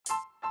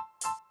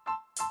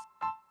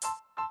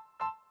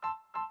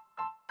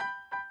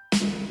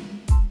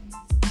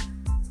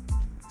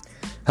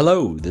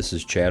Hello, this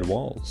is Chad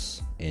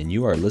Walls, and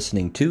you are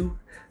listening to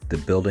the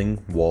Building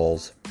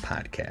Walls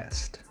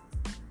Podcast.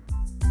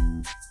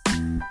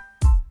 All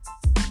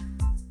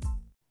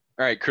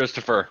right,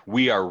 Christopher,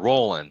 we are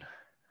rolling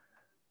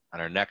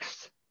on our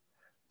next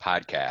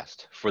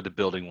podcast for the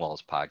Building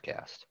Walls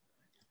Podcast.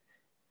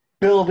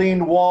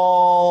 Building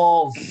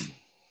walls.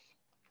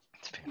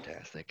 It's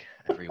fantastic.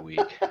 Every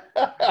week.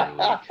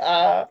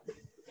 I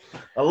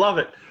love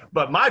it.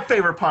 But my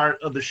favorite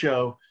part of the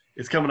show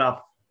is coming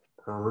up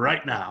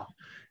right now.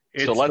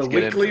 It's So let's the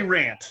get weekly into it.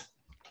 rant.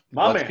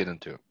 Let's get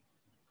into it.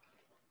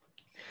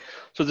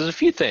 So there's a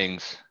few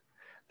things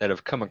that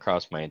have come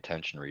across my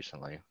attention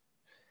recently.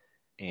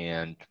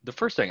 And the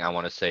first thing I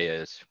want to say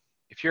is,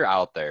 if you're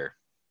out there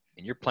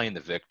and you're playing the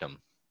victim,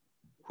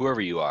 whoever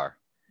you are,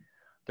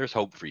 there's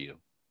hope for you.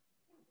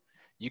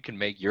 You can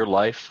make your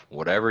life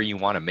whatever you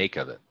want to make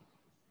of it.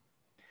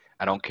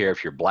 I don't care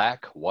if you're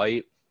black,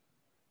 white,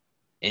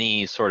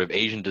 any sort of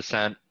Asian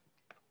descent,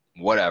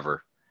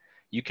 whatever.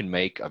 You can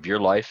make of your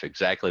life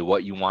exactly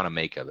what you want to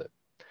make of it.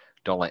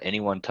 Don't let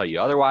anyone tell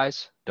you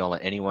otherwise. Don't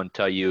let anyone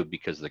tell you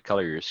because of the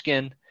color of your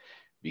skin,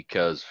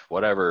 because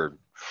whatever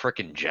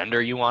frickin'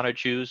 gender you want to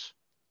choose.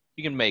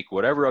 You can make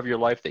whatever of your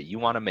life that you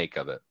want to make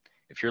of it.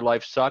 If your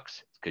life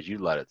sucks, it's because you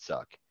let it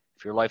suck.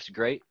 If your life's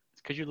great,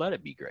 it's because you let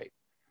it be great.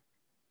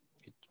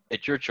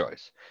 It's your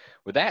choice.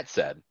 With that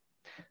said,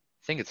 I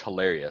think it's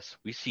hilarious.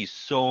 We see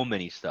so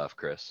many stuff,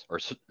 Chris, or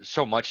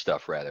so much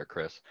stuff rather,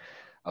 Chris,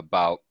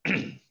 about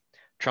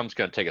Trump's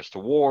going to take us to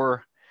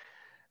war.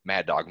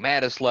 Mad Dog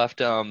Mattis left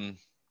him.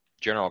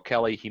 General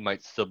Kelly, he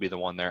might still be the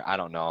one there. I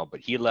don't know, but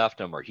he left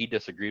him or he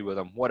disagreed with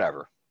him,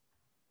 whatever.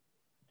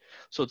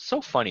 So it's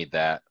so funny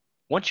that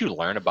once you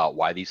learn about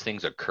why these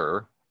things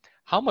occur,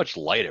 how much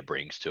light it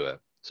brings to it.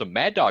 So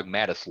Mad Dog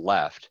Mattis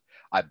left.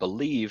 I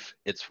believe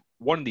it's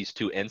one of these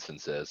two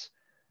instances,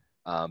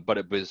 but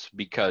it was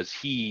because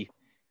he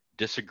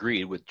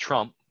disagreed with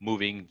Trump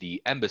moving the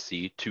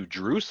embassy to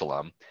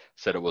Jerusalem,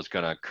 said it was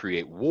going to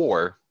create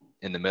war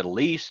in the Middle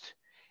East,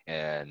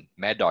 and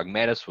Mad Dog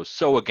Mattis was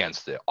so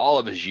against it all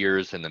of his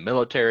years in the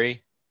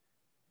military.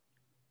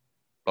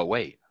 But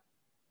wait,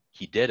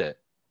 he did it,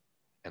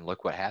 and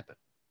look what happened,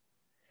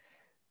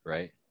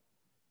 right?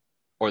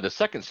 Or the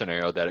second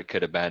scenario that it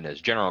could have been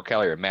is General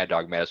Kelly or Mad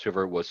Dog Mattis,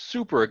 whoever, was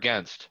super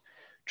against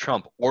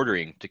Trump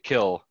ordering to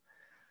kill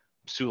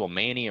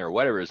Soleimani or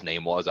whatever his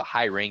name was, a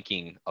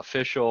high-ranking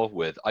official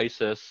with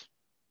ISIS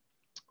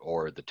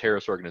or the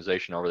terrorist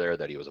organization over there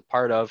that he was a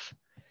part of.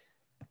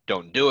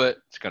 Don't do it.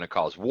 It's going to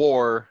cause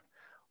war.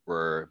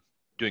 We're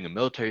doing a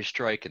military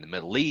strike in the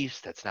Middle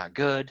East. That's not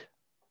good.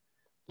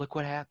 Look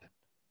what happened.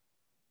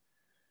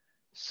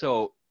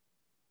 So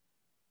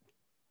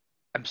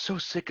I'm so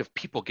sick of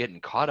people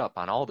getting caught up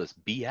on all this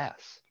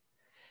BS.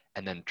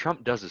 And then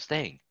Trump does his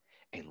thing.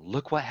 And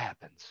look what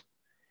happens.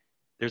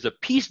 There's a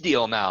peace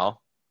deal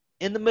now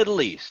in the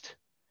Middle East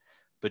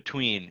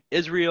between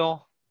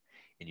Israel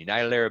and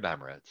United Arab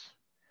Emirates,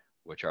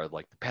 which are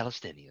like the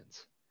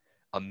Palestinians.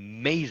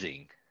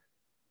 Amazing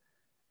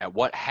at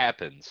what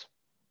happens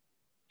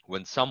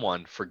when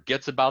someone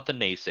forgets about the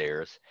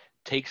naysayers,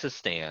 takes a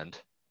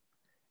stand,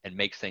 and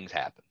makes things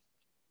happen.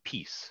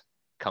 Peace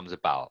comes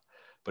about.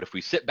 But if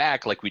we sit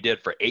back like we did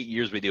for 8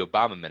 years with the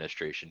Obama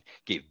administration,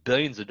 gave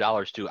billions of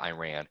dollars to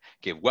Iran,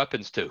 gave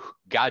weapons to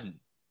God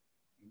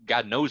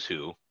knows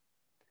who,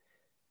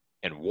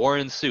 and war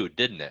ensued,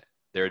 didn't it?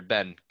 There had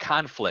been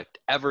conflict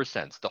ever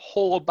since, the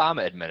whole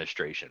Obama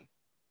administration.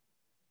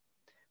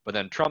 But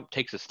then Trump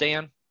takes a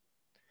stand,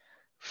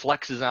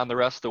 flexes on the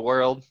rest of the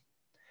world,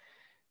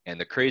 and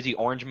the crazy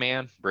orange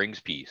man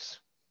brings peace.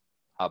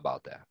 How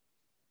about that?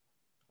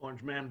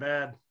 Orange man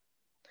bad.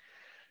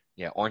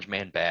 Yeah, orange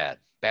man bad.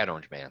 Bad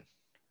orange man.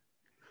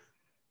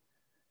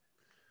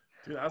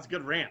 Dude, that was a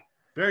good rant.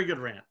 Very good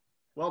rant.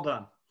 Well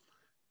done.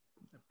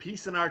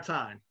 Peace in our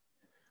time,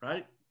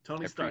 right?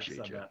 Tony Stark said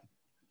that.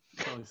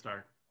 Tony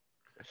Stark.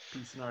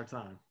 Peace in our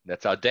time.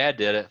 That's how Dad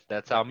did it.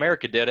 That's how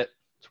America did it.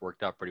 It's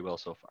worked out pretty well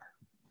so far.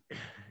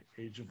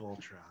 Age of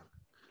Ultron.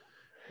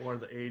 Or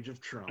the age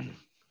of Trump.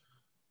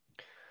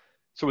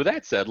 So with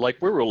that said, like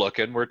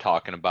we're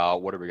talking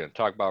about what are we going to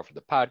talk about for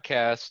the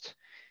podcast?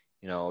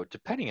 You know,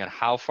 depending on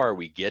how far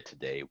we get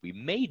today, we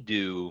may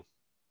do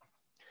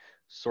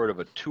sort of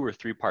a 2 or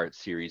 3 part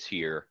series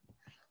here.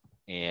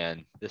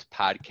 And this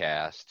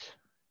podcast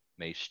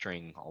may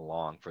string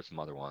along for some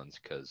other ones,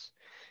 because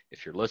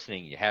if you're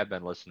listening, you have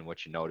been listening,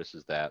 what you notice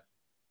is that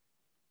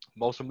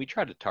most of them we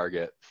try to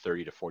target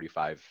 30 to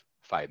 45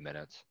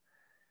 minutes,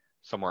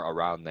 somewhere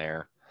around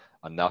there,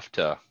 enough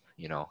to,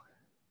 you know,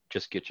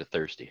 just get you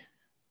thirsty.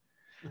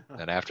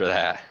 And after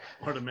that,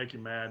 or to make you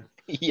mad.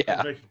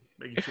 Yeah. Make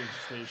you change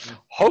the station.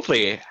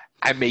 Hopefully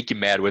I make you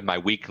mad with my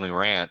weekly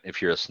rant.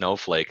 If you're a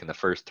snowflake in the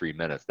first 3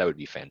 minutes, that would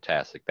be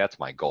fantastic. That's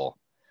my goal.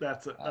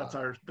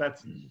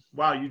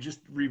 Wow, you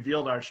just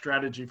revealed our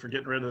strategy for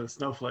getting rid of the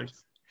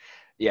snowflakes.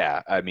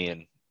 Yeah, I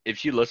mean,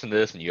 if you listen to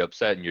this and you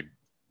upset and you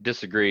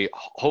disagree,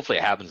 hopefully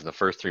it happens in the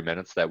first 3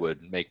 minutes. That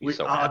would make me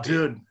so happy.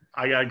 Dude,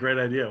 I got a great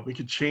idea. We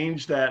could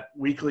change that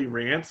weekly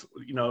rant,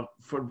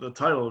 for the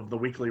title of the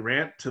weekly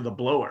rant to the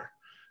blower.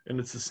 And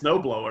it's a snow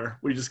blower.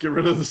 We just get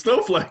rid of the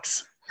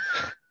snowflakes.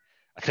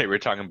 I think we're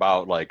talking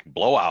about like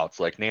blowouts,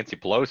 like Nancy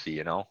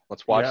Pelosi.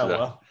 Let's watch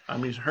Well, I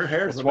mean, her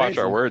hair is Let's amazing. watch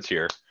our words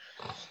here.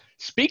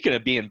 Speaking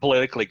of being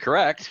politically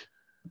correct,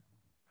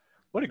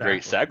 what a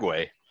great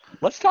segue.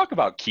 Let's talk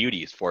about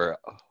Cuties for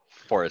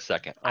a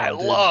second.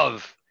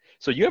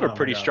 So you have a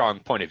pretty strong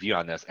point of view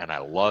on this, and I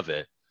love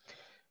it.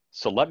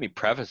 So let me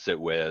preface it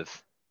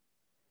with,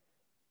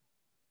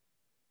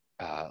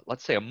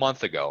 let's say a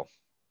month ago,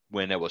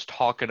 when it was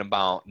talking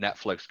about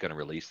Netflix going to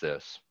release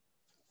this.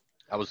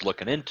 I was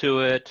looking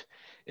into it.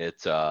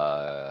 It's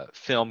a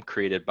film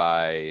created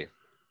by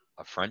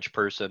a French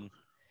person,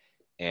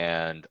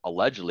 and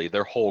allegedly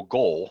their whole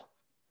goal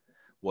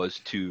was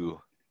to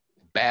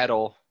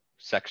battle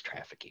sex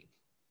trafficking.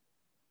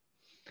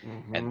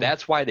 Mm-hmm. And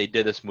that's why they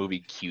did this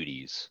movie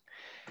Cuties.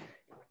 And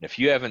if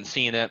you haven't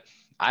seen it,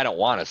 I don't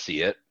want to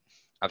see it.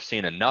 I've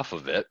seen enough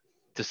of it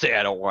to say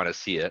I don't want to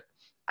see it.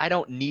 I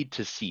don't need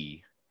to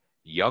see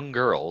young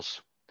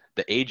girls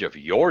the age of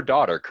your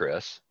daughter,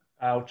 Chris.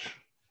 Ouch.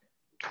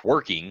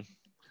 Twerking,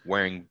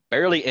 wearing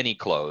barely any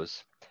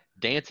clothes,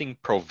 dancing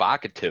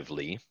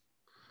provocatively.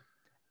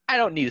 I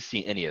don't need to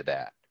see any of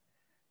that.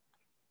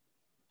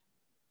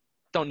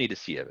 Don't need to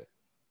see of it.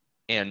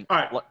 And all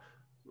right.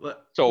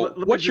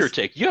 What's your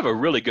take? You have a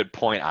really good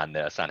point on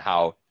this, on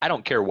how I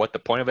don't care what the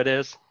point of it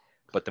is,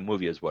 but the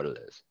movie is what it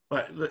is.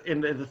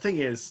 And the thing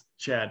is,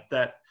 Chad,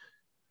 that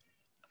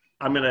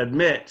I'm going to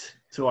admit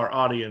to our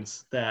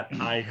audience that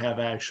I have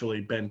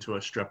actually been to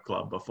a strip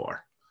club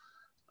before.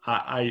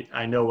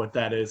 I know what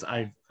that is.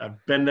 I've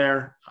been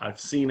there. I've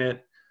seen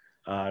it.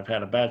 I've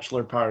had a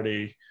bachelor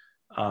party.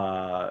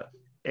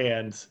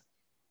 And,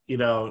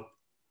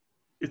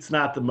 it's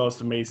not the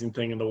most amazing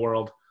thing in the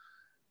world.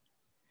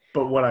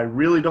 But what I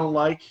really don't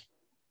like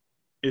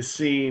is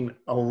seeing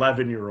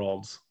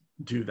 11-year-olds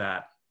do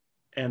that.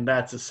 And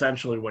that's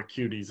essentially what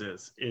Cuties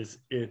is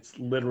it's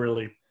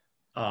literally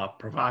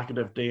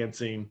provocative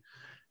dancing.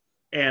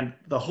 And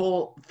the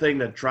whole thing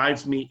that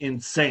drives me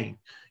insane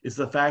is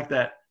the fact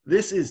that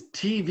this is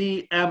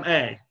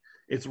TVMA.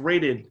 It's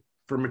rated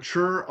for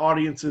mature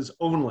audiences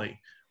only,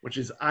 which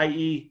is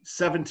i.e.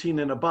 17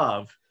 and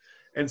above.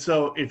 And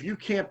so if you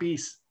can't be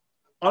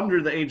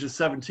under the age of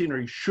 17, or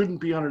you shouldn't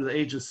be under the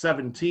age of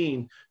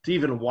 17 to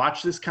even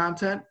watch this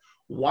content,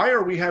 why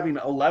are we having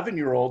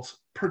 11-year-olds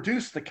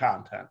produce the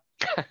content?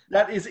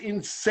 That is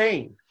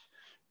insane.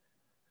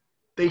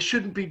 They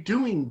shouldn't be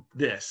doing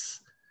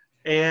this.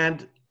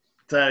 And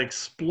to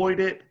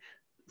exploit it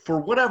for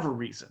whatever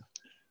reason,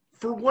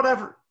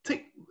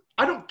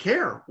 I don't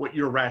care what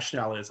your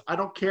rationale is. I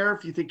don't care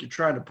if you think you're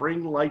trying to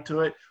bring light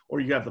to it or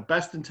you have the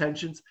best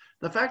intentions.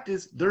 The fact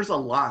is, there's a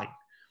line.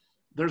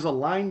 There's a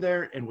line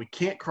there, and we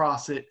can't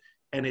cross it.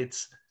 And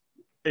it's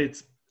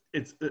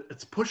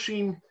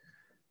pushing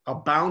a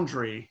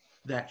boundary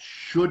that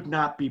should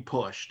not be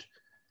pushed,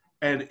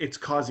 and it's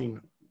causing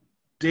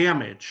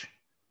damage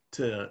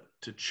to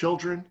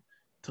children,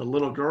 to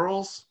little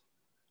girls.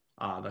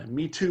 The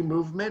Me Too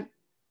movement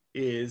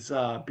is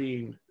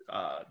being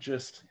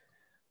just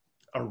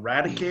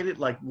eradicated.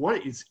 Like,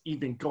 what is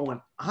even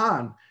going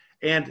on?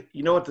 And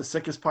you know what the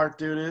sickest part,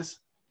 dude, is?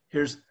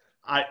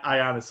 I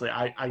honestly,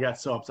 I got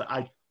so upset.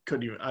 I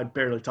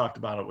barely talked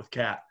about it with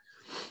Kat.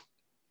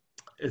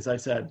 As I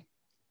said,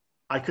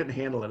 I couldn't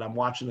handle it. I'm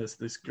watching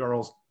these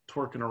girls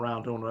twerking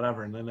around doing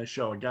whatever, and then they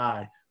show a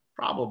guy,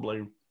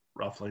 probably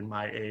roughly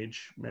my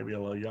age, maybe a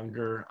little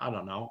younger, I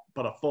don't know,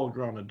 but a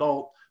full-grown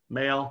adult,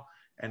 male,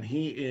 and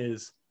he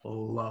is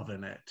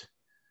loving it.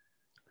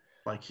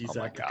 Like he's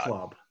at the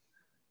club.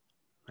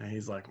 And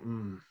he's like,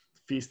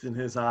 feasting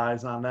his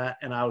eyes on that.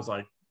 And I was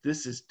like,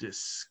 this is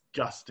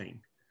disgusting.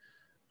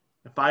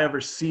 If I ever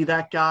see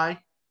that guy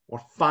or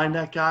find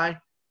that guy,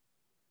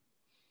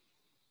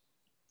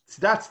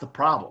 see, that's the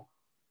problem,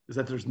 is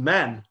that there's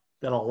men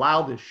that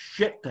allow this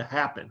shit to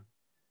happen.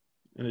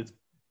 And it's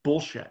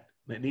bullshit.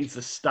 And it needs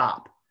to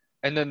stop.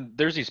 And then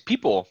there's these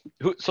people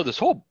so this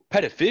whole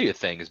pedophilia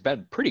thing has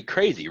been pretty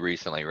crazy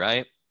recently,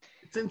 right?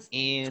 It's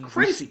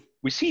crazy.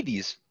 We see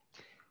these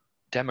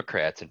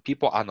Democrats and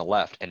people on the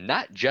left, and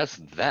not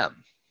just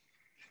them,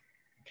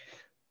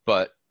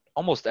 but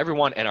almost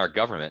everyone in our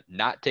government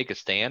not take a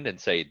stand and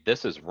say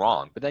this is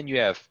wrong. But then you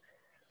have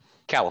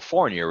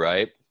California,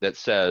 right, that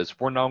says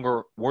we're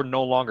no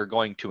longer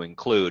going to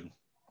include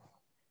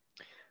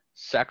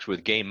sex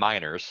with gay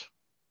minors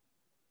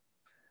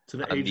to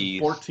the on age the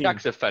of 14.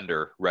 sex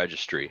offender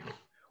registry.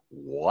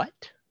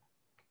 What?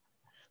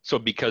 So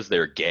because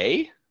they're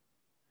gay,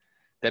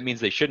 that means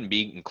they shouldn't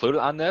be included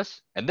on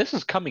this? And this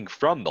is coming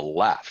from the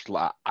left.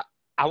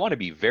 I want to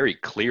be very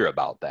clear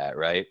about that,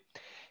 right?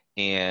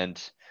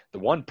 And the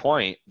one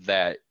point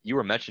that you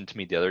were mentioning to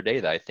me the other day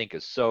that I think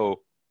is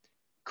so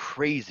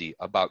crazy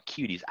about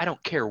Cuties, I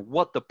don't care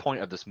what the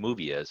point of this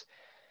movie is.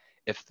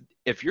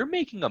 If you're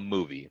making a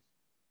movie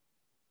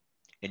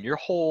and your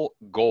whole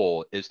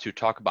goal is to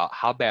talk about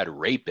how bad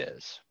rape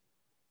is,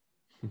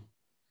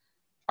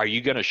 are you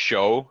going to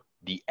show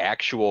the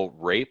actual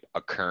rape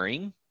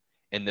occurring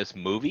in this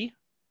movie?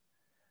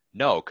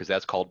 No, because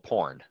that's called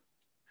porn.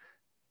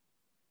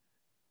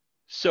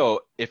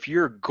 So if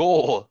your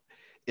goal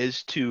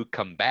is to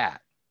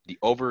combat the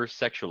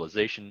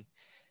over-sexualization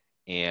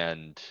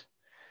and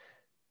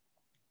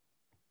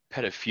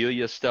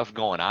pedophilia stuff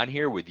going on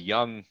here with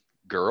young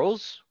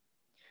girls,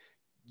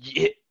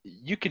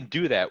 you can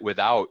do that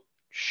without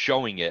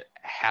showing it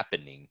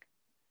happening.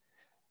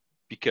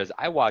 Because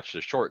I watched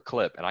a short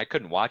clip and I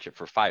couldn't watch it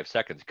for 5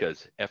 seconds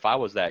because if I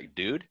was that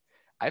dude,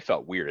 I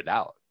felt weirded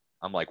out.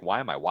 I'm like, why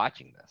am I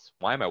watching this?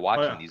 Why am I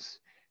watching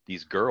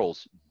these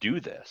girls do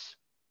this?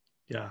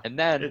 Yeah. And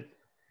then,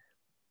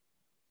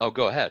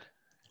 go ahead.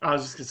 I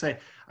was just gonna say,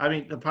 I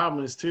mean, the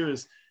problem is too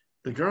is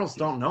the girls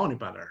don't know any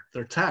better.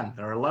 They're 10,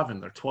 they're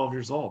 11, they're 12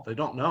 years old. They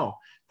don't know.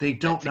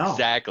 That's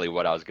exactly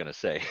what I was gonna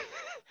say.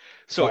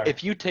 So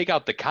if you take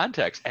out the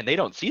context and they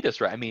don't see this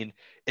right, I mean,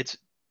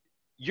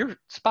 you're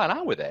spot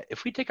on with it.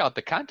 If we take out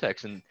the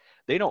context and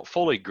they don't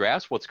fully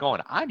grasp what's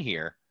going on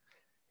here,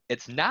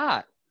 it's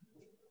not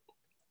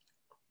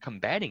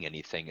combating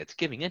anything. It's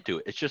giving into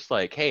it. It's just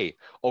like, hey,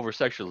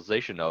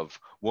 over-sexualization of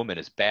women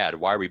is bad.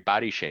 Why are we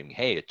body shaming?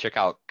 Hey, check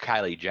out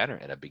Kylie Jenner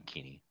in a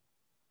bikini.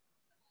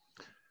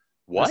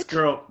 What? This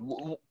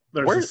girl,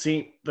 there's a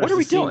scene. What are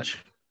we doing?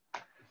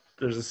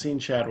 There's a scene,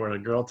 Chad, where the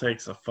girl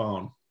takes a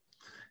phone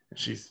and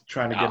she's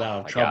trying to get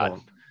out of trouble.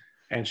 God.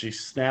 And she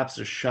snaps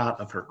a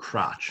shot of her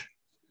crotch.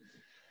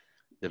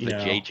 The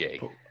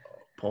vajayjay.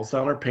 Pulls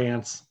down her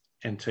pants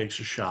and takes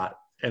a shot.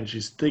 And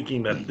she's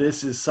thinking that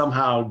this is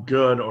somehow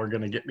good or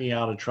going to get me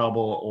out of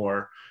trouble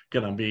or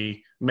going to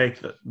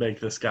make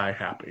this guy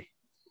happy.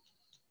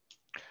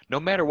 No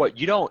matter what,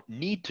 you don't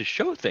need to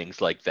show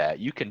things like that.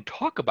 You can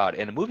talk about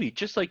it in a movie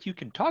just like you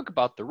can talk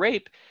about the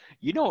rape.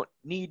 You don't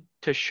need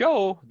to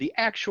show the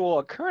actual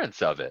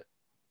occurrence of it.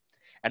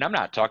 And I'm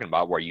not talking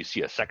about where you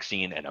see a sex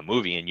scene in a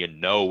movie and you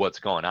know what's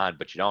going on,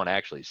 but you don't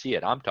actually see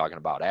it. I'm talking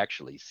about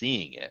actually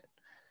seeing it.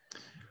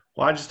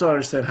 Well, I just don't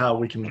understand how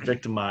we can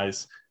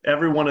victimize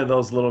every one of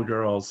those little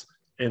girls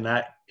in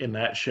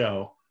that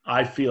show.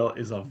 I feel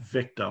is a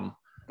victim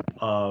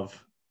of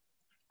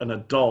an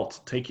adult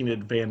taking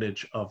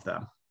advantage of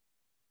them.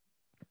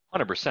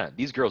 100%.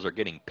 These girls are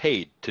getting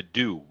paid to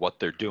do what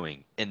they're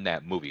doing in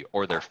that movie,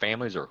 or their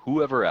families, or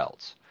whoever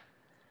else.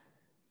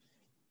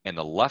 And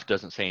the left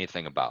doesn't say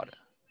anything about it.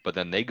 But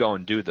then they go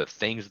and do the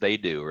things they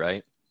do,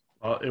 right?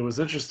 Well, it was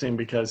interesting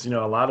because, a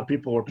lot of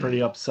people were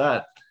pretty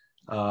upset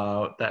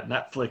that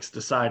Netflix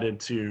decided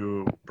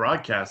to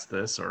broadcast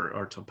this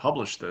or to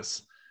publish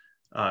this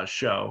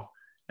show.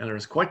 And there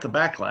was quite the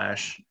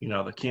backlash,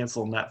 the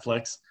cancel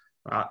Netflix.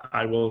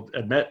 I will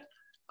admit,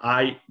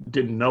 I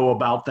didn't know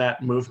about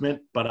that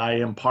movement, but I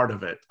am part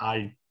of it.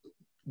 I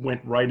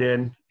went right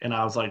in and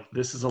I was like,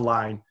 this is a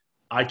line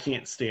I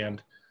can't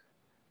stand.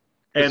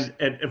 And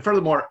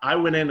furthermore, I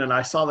went in and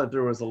I saw that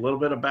there was a little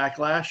bit of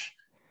backlash,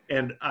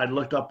 and I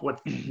looked up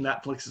what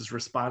Netflix's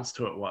response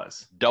to it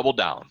was. Double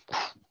down.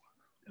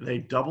 They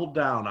doubled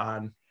down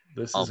on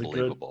this is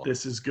good.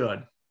 This is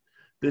good.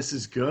 This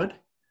is good.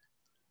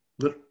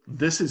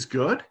 This is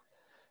good.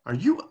 Are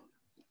you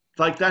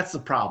like that's the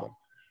problem?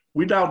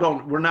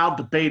 We're now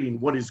debating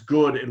what is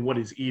good and what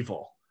is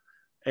evil,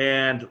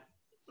 and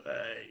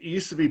it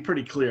used to be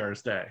pretty clear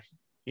as day.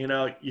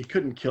 You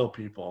couldn't kill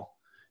people.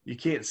 You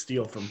can't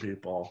steal from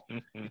people.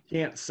 You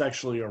can't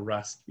sexually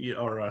arrest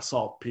or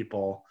assault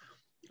people.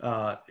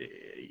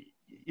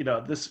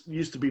 This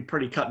used to be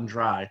pretty cut and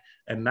dry.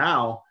 And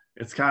now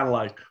it's kind of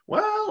like,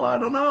 well, I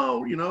don't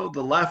know.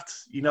 The left,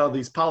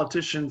 these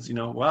politicians,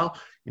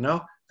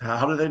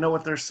 how do they know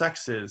what their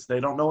sex is? They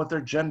don't know what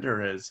their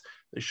gender is.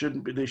 They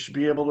should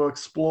be able to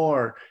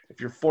explore. If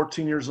you're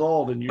 14 years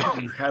old and you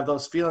have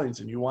those feelings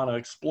and you want to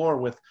explore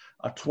with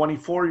a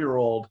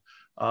 24-year-old,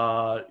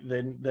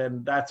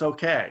 then that's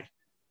okay.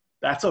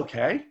 That's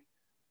okay.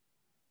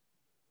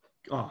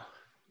 Oh,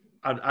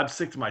 I'm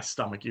sick to my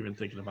stomach even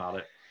thinking about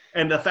it.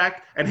 And the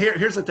fact, and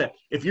here's the thing: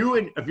 if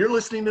you're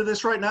listening to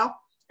this right now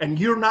and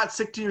you're not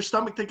sick to your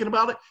stomach thinking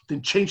about it,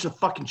 then change the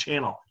fucking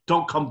channel.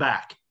 Don't come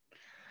back.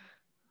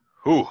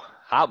 Ooh,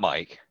 hot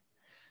mic.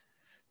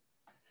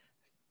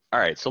 All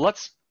right, so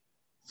let's.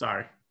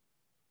 Sorry.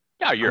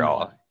 Yeah, you're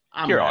all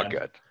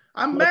good.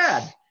 I'm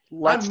mad.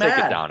 Let's take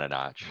it down a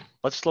notch.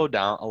 Let's slow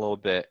down a little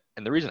bit.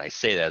 And the reason I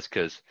say that is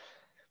because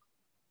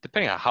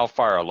depending on how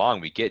far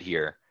along we get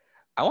here,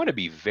 I want to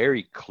be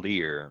very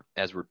clear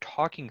as we're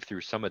talking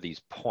through some of these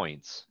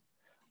points,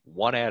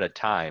 one at a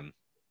time.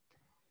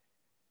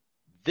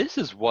 This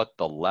is what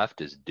the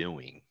left is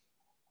doing.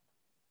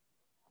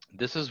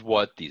 This is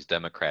what these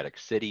Democratic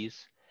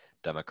cities,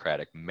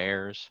 Democratic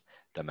mayors,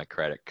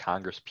 Democratic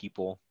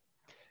congresspeople,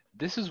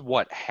 this is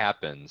what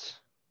happens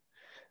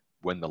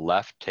when the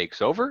left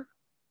takes over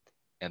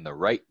and the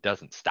right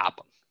doesn't stop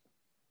them.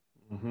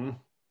 Mm-hmm.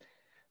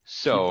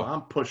 So keep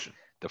on pushing.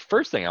 The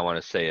first thing I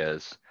want to say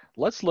is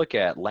let's look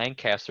at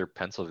Lancaster,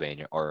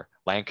 Pennsylvania, or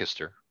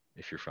Lancaster,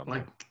 if you're from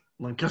there.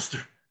 Lancaster.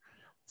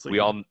 We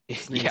all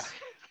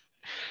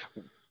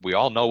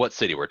know what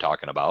city we're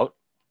talking about.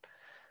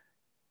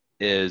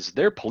 is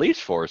their police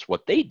force,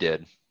 what they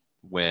did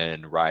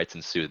when riots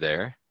ensued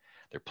there,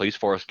 their police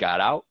force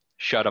got out,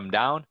 shut them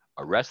down,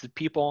 arrested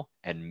people,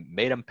 and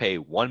made them pay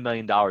 $1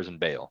 million in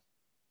bail.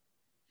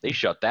 They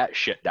shut that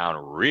shit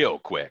down real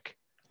quick.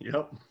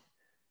 Yep.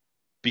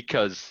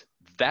 Because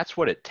that's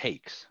what it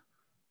takes.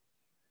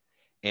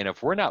 And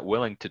if we're not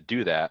willing to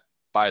do that,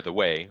 by the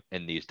way,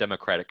 in these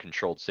democratic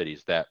controlled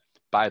cities that,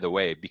 by the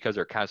way, because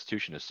their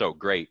constitution is so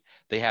great,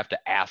 they have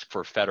to ask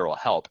for federal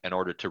help in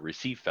order to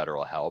receive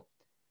federal help.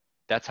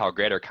 That's how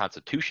great our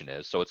constitution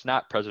is. So it's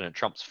not President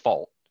Trump's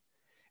fault.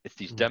 It's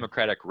these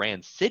democratic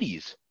ran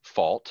cities'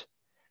 fault,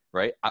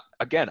 right?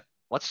 Again,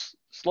 let's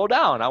slow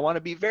down. I want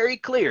to be very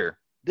clear.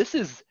 This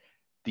is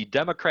the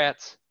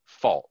Democrats'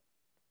 fault.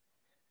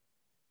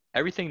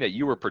 Everything that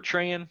you were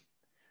portraying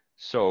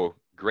so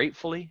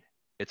gratefully,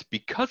 it's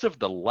because of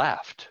the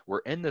left. We're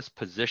in this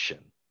position.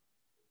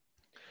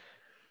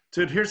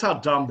 Dude, here's how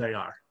dumb they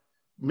are.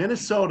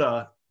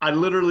 Minnesota, I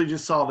literally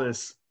just saw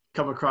this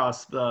come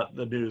across the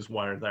news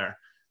wire there,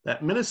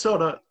 that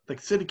Minnesota, the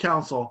city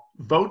council,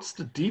 votes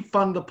to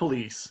defund the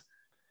police.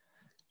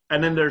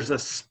 And then there's a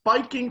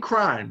spike in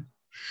crime,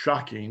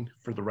 shocking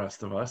for the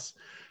rest of us,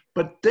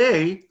 but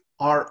they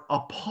are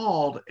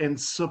appalled and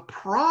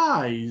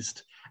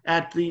surprised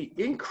at the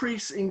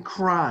increase in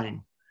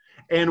crime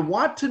and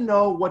want to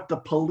know what the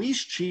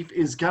police chief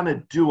is going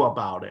to do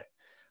about it.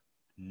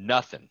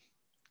 Nothing.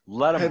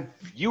 Let them,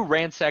 you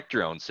ransacked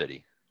your own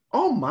city.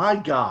 Oh my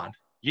God.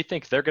 You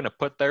think they're going to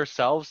put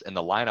themselves in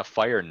the line of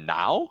fire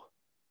now?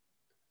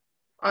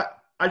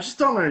 I just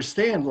don't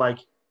understand. Like,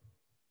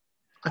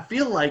 I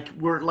feel like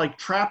we're like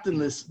trapped in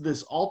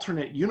this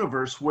alternate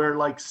universe where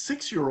like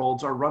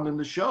 6-year-olds are running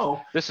the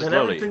show. This is and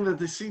literally, everything that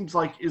this seems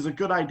like is a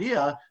good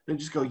idea. They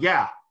just go,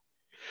 yeah.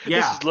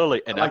 This is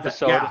literally an like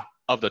episode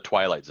of the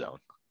Twilight Zone.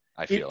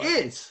 I feel it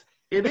is.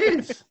 It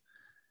is.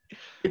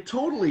 It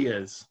totally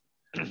is.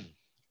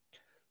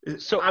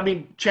 So I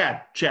mean,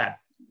 Chad,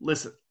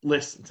 listen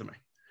to me.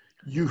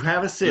 You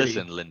have a city.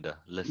 Listen, Linda.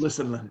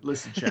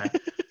 Listen, Chad.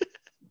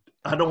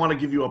 I don't want to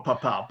give you a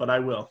pop-out, but I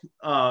will.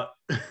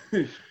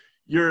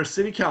 You're a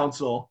city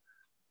council.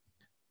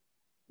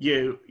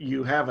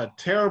 You have a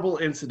terrible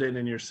incident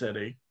in your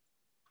city.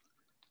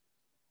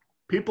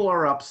 People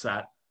are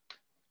upset.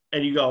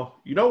 And you go,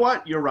 you know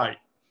what? You're right.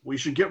 We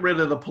should get rid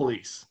of the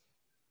police.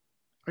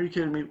 Are you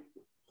kidding me?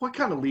 What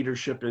kind of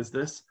leadership is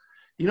this?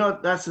 You know,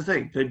 that's the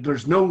thing.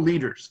 There's no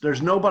leaders.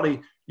 There's nobody.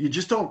 You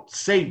just don't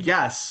say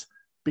yes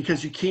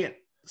because you can't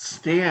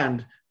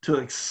stand to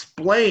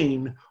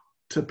explain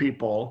to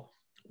people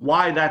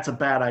why that's a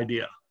bad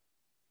idea.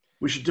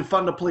 We should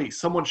defund the police.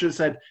 Someone should have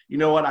said, you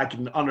know what? I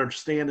can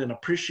understand and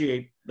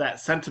appreciate that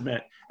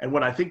sentiment. And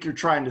what I think you're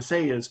trying to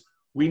say is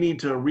we need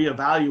to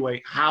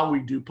reevaluate how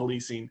we do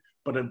policing.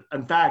 But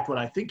in fact, what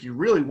I think you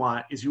really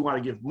want is you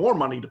want to give more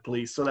money to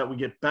police so that we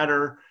get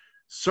better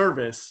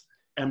service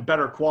and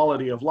better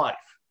quality of life.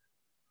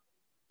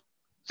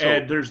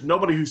 And there's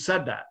nobody who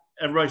said that.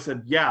 Everybody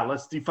said, yeah,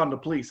 let's defund the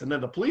police. And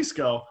then the police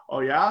go, oh,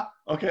 yeah?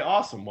 Okay,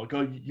 awesome. Well,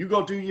 you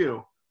go do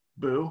you,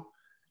 boo.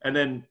 And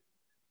then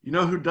you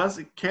know who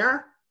doesn't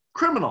care?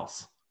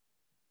 Criminals.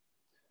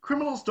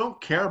 Criminals don't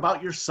care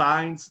about your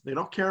signs. They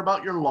don't care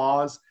about your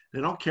laws.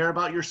 They don't care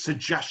about your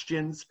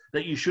suggestions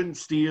that you shouldn't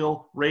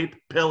steal, rape,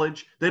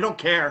 pillage. They don't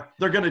care.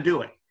 They're going to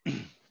do it.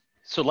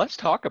 So let's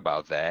talk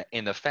about that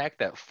and the fact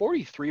that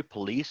 43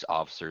 police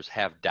officers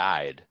have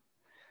died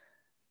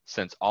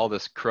since all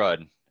this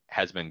crud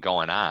has been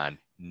going on.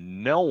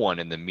 No one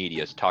in the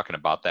media is talking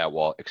about that.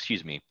 Well,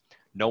 excuse me,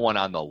 no one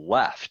on the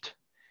left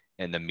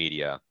in the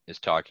media is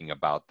talking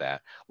about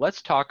that.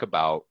 Let's talk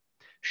about,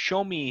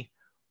 show me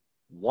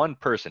one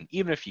person,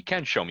 even if you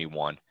can show me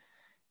one.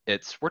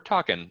 We're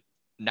talking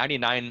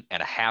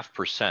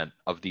 99.5%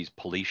 of these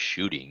police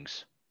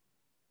shootings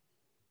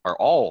are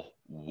all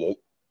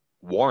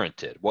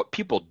warranted. What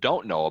people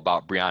don't know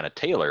about Breonna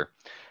Taylor,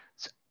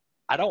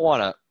 I don't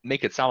want to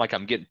make it sound like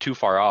I'm getting too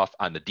far off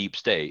on the deep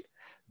state,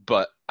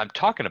 but I'm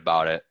talking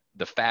about it,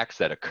 the facts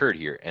that occurred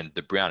here and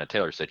the Breonna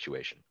Taylor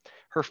situation.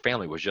 Her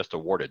family was just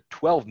awarded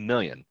 $12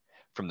 million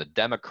from the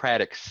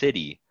Democratic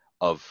city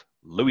of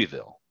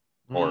Louisville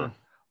or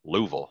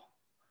Louisville.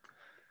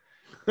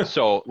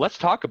 So let's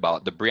talk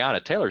about the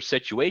Breonna Taylor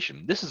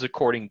situation. This is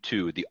according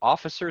to the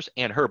officers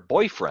and her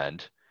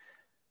boyfriend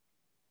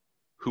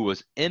who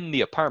was in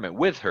the apartment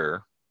with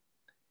her.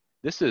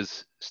 This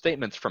is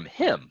statements from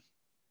him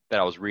that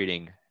I was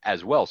reading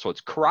as well. So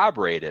it's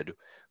corroborated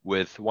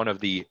with one of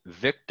the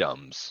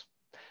victims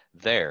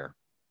there.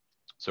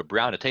 So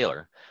Breonna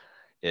Taylor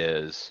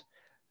is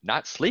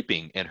not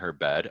sleeping in her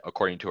bed,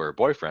 according to her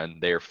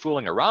boyfriend. They're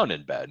fooling around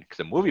in bed because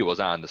the movie was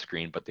on the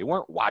screen, but they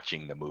weren't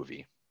watching the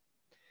movie.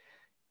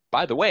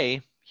 By the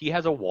way, he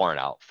has a warrant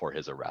out for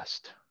his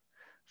arrest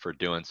for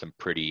doing some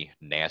pretty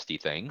nasty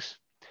things.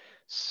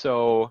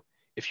 So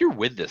if you're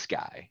with this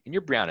guy and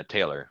you're Breonna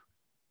Taylor,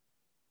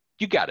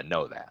 you got to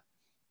know that.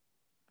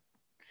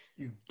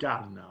 You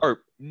got to know.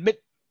 Or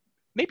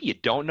maybe you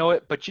don't know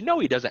it, but you know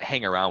he doesn't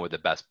hang around with the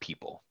best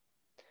people.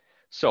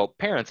 So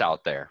parents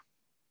out there,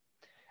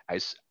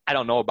 I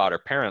don't know about her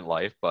parent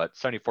life, but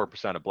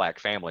 74% of black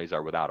families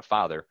are without a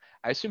father.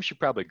 I assume she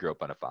probably grew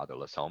up in a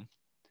fatherless home.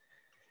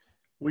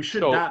 We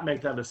should So, not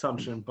make that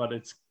assumption, but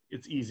it's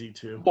easy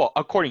to. well,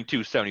 according to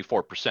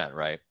 74%, right?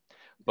 Right.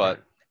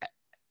 But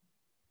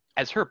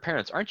as her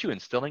parents, aren't you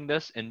instilling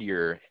this into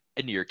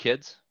your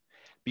kids?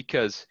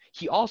 Because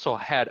he also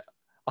had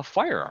a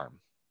firearm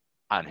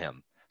on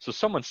him. So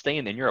someone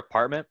staying in your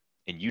apartment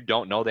and you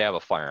don't know they have a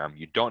firearm,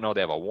 you don't know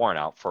they have a warrant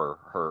out for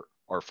her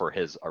or for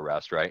his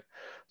arrest, right?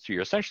 So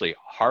you're essentially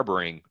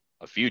harboring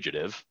a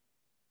fugitive.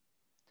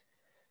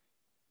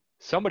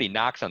 Somebody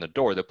knocks on the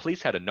door. The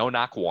police had a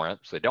no-knock warrant,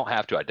 so they don't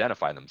have to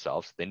identify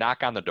themselves. They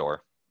knock on the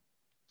door.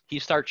 He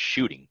starts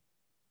shooting.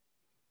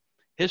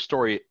 This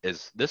story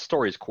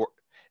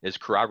is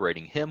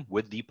corroborating him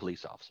with the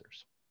police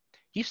officers.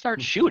 He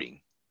starts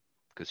shooting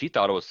because he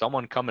thought it was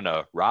someone coming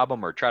to rob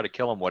him or try to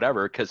kill him,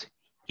 whatever, because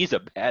he's a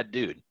bad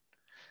dude.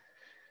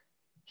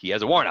 He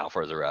has a warrant out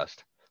for his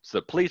arrest. So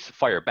the police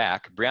fire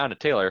back. Breonna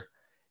Taylor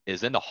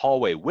is in the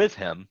hallway with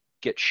him,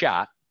 gets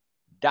shot,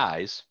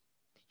 dies.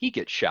 He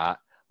gets shot,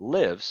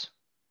 lives.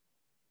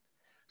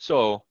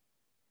 So,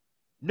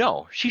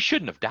 no, she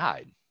shouldn't have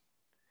died.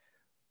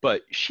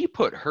 But she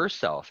put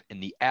herself in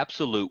the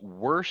absolute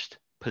worst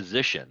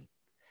position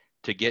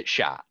to get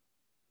shot.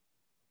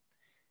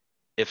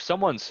 If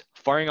someone's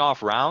firing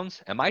off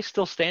rounds, am I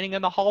still standing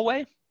in the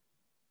hallway?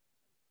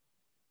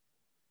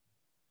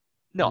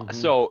 No. Mhm.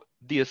 So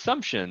the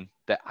assumption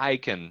that I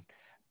can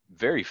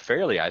very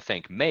fairly, I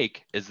think,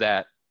 make is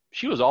that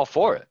she was all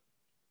for it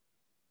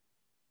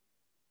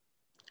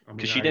I because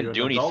mean, she are you didn't an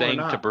do adult or anything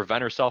to not?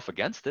 prevent herself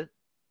against it.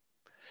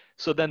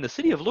 So then the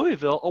city of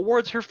Louisville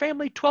awards her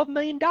family $12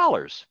 million.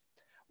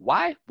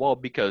 Why? Well,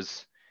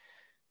 because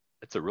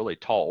it's a really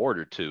tall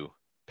order to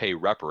pay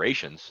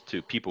reparations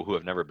to people who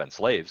have never been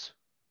slaves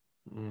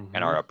and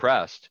Mm-hmm. are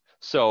oppressed.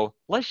 So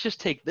let's just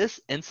take this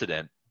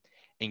incident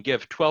and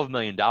give $12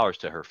 million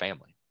to her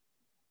family.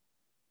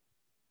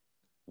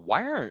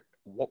 Why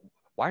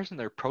isn't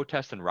there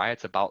protests and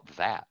riots about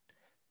that?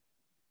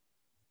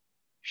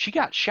 She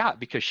got shot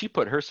because she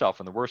put herself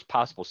in the worst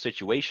possible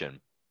situation.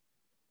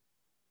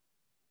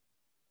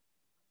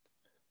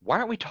 Why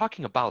aren't we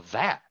talking about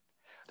that?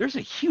 There's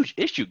a huge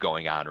issue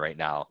going on right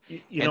now,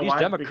 You and know these why?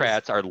 Because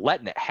Democrats are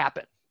letting it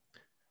happen.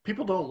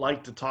 people don't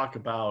like to talk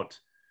about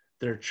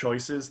their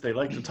choices. They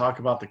like to talk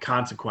about the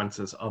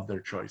consequences of their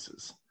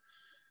choices.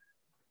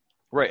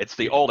 Right. It's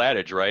the You- old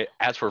adage, right?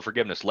 Ask for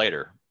forgiveness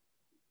later.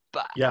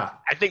 But Yeah.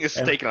 I think this is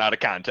And taken out of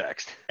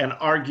context. and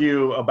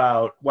argue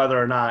about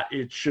whether or not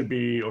it should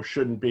be or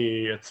shouldn't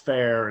be, it's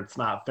fair, it's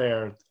not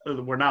fair.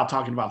 We're now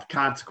talking about the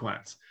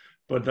consequence,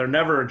 but they're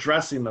never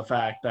addressing the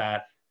fact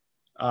that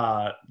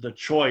the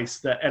choice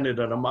that ended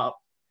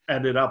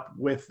up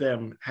with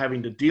them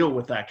having to deal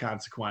with that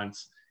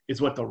consequence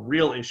is what the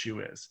real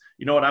issue is.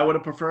 You know what I would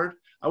have preferred?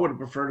 I would have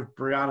preferred if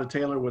Breonna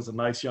Taylor was a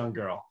nice young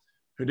girl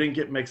who didn't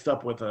get mixed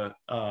up with a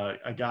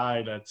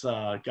guy that's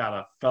got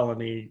a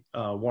felony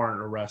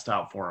warrant arrest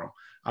out for him.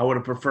 I would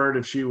have preferred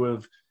if she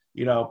would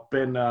have,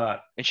 been. And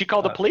she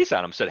called the police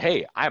on him, said,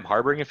 "Hey, I'm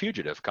harboring a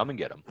fugitive. Come and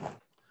get him."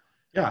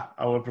 Yeah,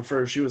 I would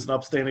prefer if she was an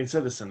upstanding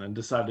citizen and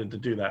decided to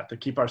do that to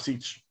keep our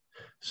streets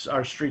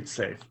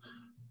safe.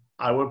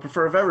 I would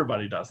prefer if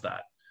everybody does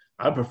that.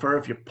 I'd prefer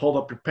if you pulled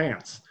up your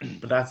pants,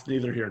 but that's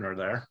neither here nor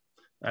there.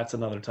 That's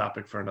another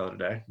topic for another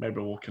day.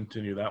 Maybe we'll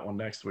continue that one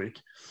next week.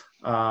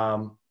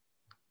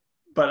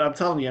 But I'm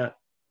telling you,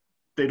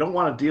 they don't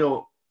want to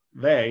deal.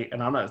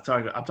 And I'm not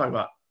talking. I'm talking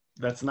about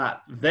that's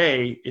not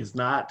they is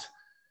not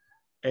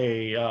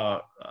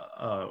a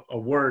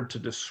word to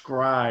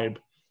describe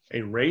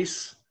a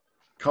race,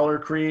 color,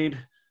 creed,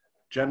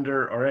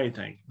 gender, or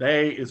anything.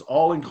 They is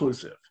all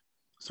inclusive.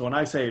 So when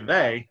I say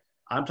they,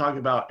 I'm talking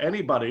about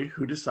anybody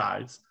who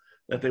decides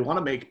that they want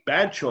to make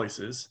bad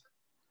choices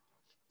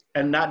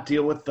and not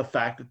deal with the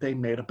fact that they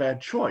made a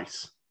bad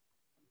choice.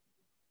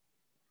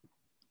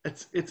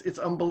 It's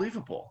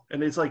unbelievable.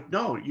 And it's like,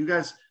 no, you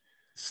guys,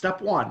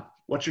 step one,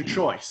 what's your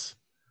choice?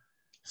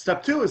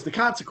 Step two is the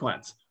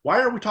consequence. Why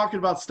are we talking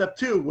about step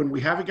two when we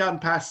haven't gotten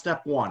past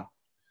step one?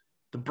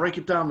 To break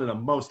it down to the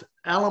most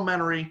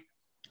elementary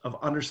of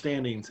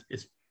understandings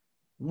is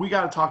we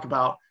got to talk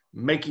about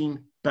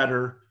making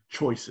better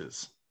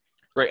choices.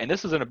 Right. And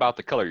this isn't about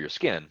the color of your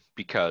skin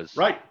because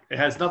Right. It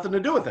has nothing to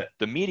do with it.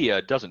 the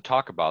media doesn't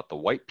talk about the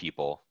white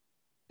people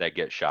that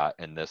get shot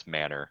in this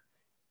manner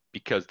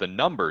because the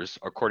numbers,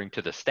 according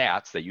to the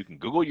stats that you can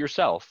Google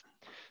yourself,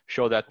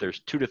 show that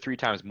there's 2 to 3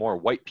 times more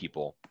white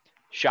people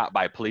shot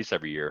by police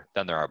every year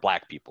than there are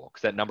black people.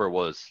 Because that number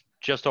was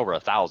just over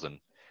 1,000.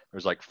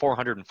 There's like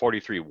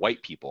 443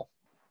 white people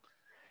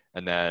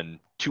and then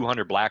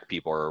 200 black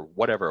people or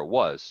whatever it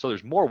was. So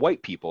there's more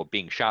white people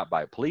being shot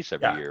by police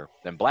every year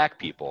than black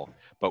people,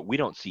 but we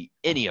don't see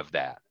any of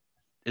that.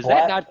 Is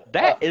that not,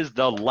 that is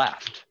the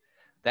left.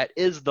 That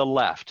is the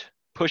left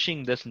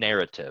pushing this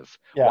narrative.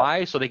 Yeah.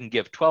 Why? So they can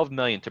give 12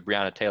 million to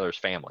Breonna Taylor's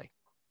family.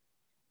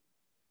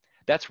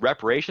 That's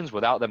reparations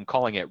without them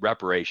calling it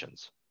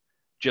reparations.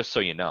 Just so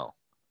you know.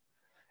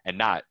 And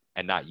not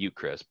you,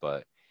 Chris,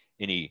 but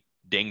any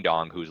ding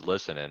dong who's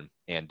listening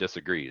and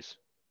disagrees.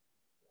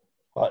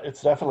 Well,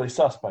 it's definitely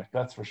suspect,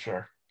 that's for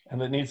sure. And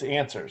it needs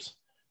answers.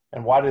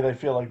 And why do they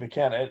feel like they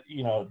can't,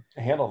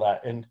 handle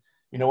that? And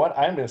you know what?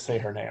 I'm going to say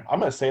her name. I'm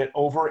going to say it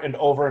over and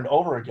over and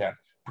over again.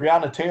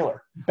 Breonna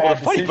Taylor, bad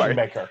decision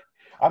maker.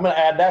 I'm going to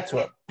add that to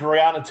it.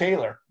 Breonna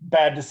Taylor,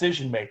 bad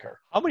decision maker.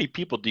 How many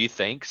people do you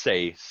think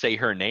say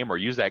her name or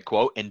use that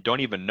quote and don't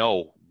even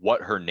know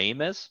what her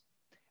name is?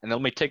 And then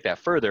let me take that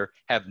further,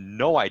 have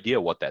no idea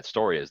what that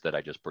story is that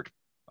I just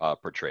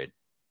portrayed.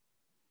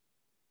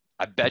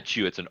 I bet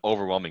you it's an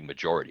overwhelming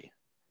majority,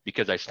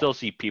 because I still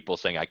see people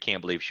saying, I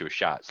can't believe she was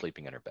shot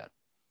sleeping in her bed,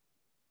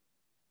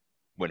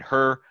 when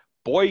her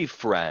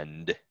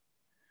boyfriend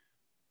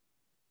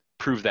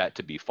proved that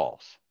to be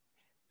false.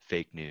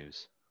 Fake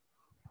news.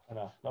 I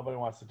know. Nobody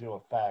wants to deal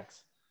with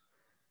facts.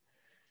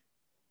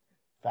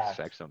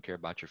 Facts don't care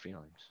about your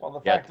feelings. Well,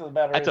 the fact of the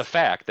matter is, that's a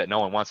fact that no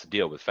one wants to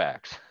deal with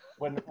facts.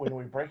 when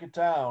we break it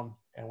down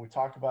and we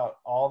talk about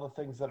all the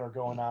things that are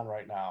going on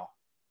right now,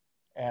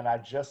 and I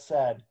just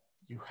said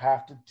you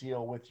have to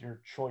deal with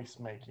your choice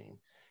making.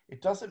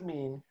 It doesn't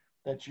mean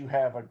that you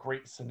have a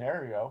great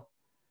scenario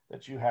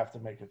that you have to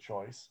make a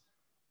choice.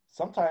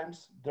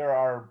 Sometimes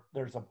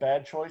there's a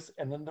bad choice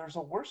and then there's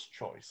a worse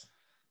choice.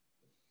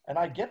 And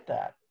I get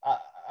that.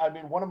 I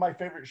mean, one of my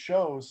favorite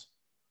shows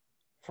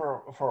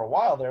for a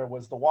while there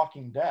was The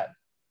Walking Dead.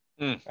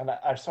 And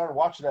I started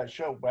watching that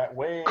show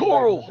way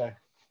Coral. back in the day.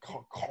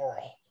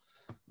 Coral.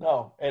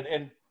 No,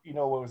 and you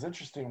know what was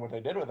interesting, what they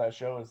did with that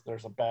show is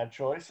there's a bad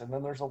choice and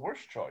then there's a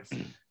worse choice.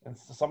 And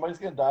somebody's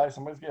going to die,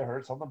 somebody's going to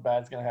hurt, something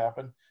bad's going to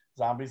happen,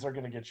 zombies are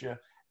going to get you.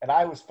 And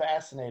I was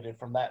fascinated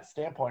from that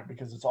standpoint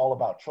because it's all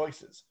about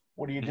choices.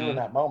 What do you do in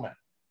that moment?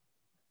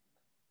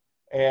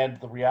 And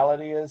the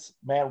reality is,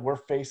 man, we're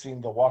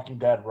facing The Walking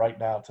Dead right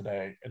now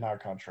today in our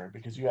country,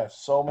 because you have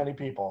so many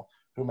people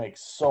who make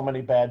so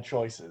many bad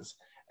choices,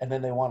 and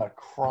then they want to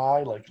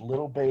cry like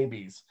little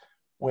babies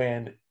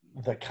when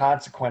the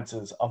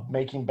consequences of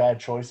making bad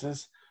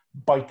choices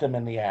bite them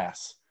in the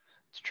ass.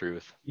 It's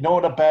truth. You know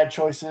what a bad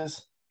choice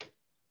is?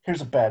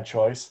 Here's a bad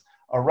choice.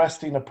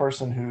 Arresting a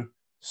person who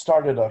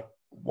started a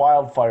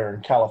wildfire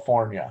in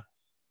California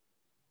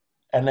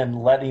and then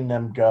letting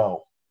them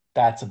go.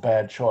 That's a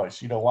bad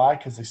choice. You know why?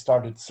 Because they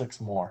started 6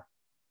 more.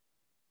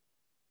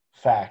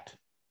 Fact.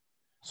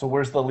 So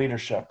where's the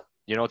leadership?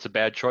 You know what's a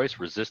bad choice?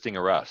 Resisting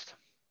arrest.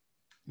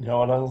 You know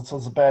what else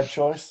is a bad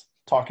choice?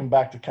 Talking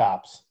back to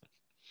cops.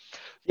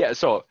 Yeah,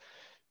 so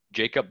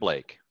Jacob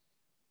Blake,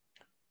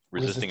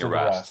 resisting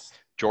arrest.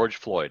 George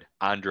Floyd,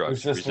 on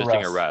drugs,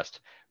 resisting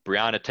arrest.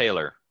 Breonna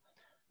Taylor,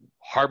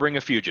 harboring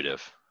a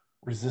fugitive.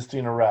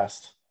 Resisting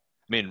arrest.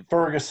 I mean,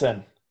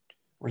 Ferguson,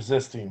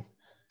 resisting.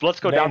 Let's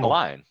go down the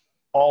line.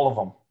 All of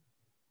them.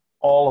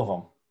 All of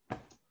them.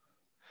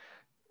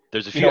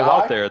 There's a few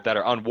out there that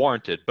are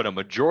unwarranted, but a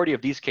majority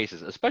of these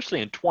cases, especially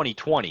in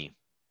 2020,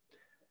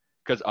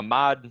 because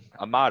Ahmaud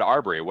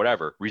Arbery,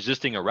 whatever,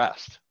 resisting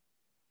arrest.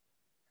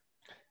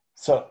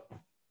 So,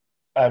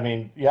 I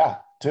mean, yeah,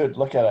 dude,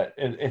 look at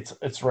it.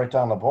 It's right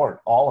down the board,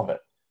 all of it.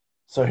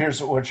 So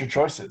here's what your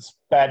choice is.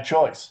 Bad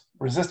choice.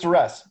 Resist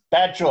arrest.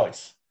 Bad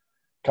choice.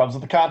 Comes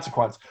with the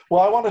consequence.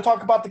 Well, I want to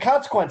talk about the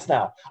consequence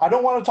now. I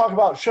don't want to talk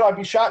about, should I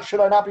be shot? Should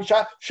I not be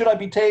shot? Should I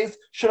be tased?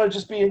 Should I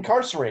just be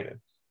incarcerated?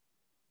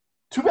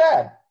 Too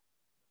bad.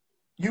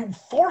 You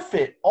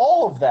forfeit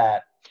all of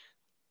that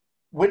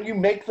when you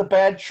make the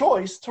bad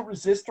choice to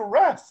resist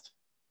arrest.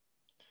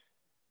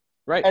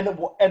 Right. And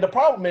the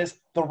problem is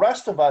the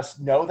rest of us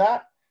know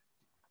that.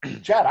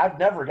 Chad, I've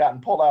never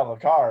gotten pulled out of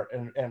the car,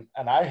 and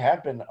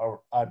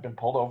I've been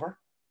pulled over.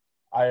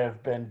 I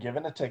have been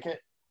given a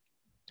ticket.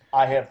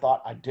 I have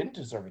thought I didn't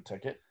deserve a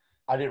ticket.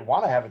 I didn't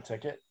want to have a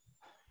ticket.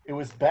 It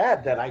was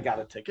bad that I got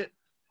a ticket.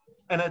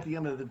 And at the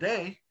end of the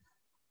day,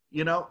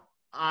 you know,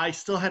 I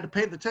still had to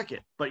pay the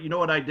ticket. But you know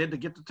what I did to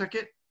get the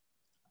ticket?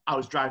 I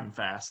was driving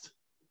fast.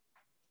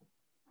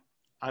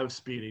 I was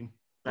speeding.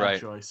 Bad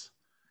choice.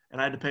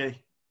 And I had to pay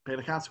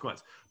the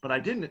consequence. But I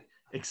didn't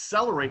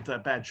accelerate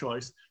that bad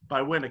choice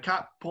by when a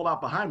cop pulled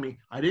out behind me,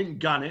 I didn't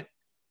gun it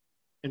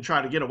and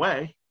try to get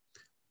away.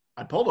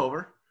 I pulled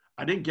over.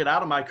 I didn't get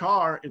out of my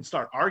car and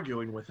start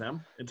arguing with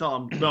him and tell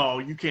him, no,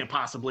 you can't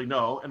possibly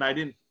know. And I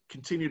didn't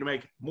continue to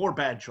make more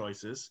bad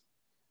choices.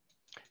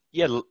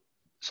 Yeah.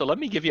 So let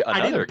me give you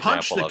another example. I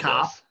didn't punch the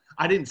cop.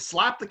 I didn't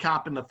slap the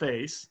cop in the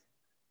face.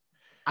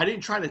 I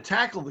didn't try to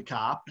tackle the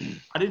cop.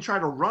 I didn't try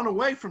to run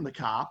away from the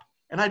cop.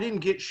 And I didn't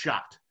get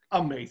shot.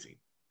 Amazing.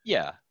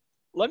 Yeah.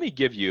 Let me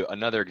give you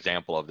another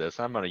example of this.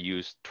 I'm going to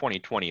use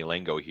 2020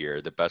 lingo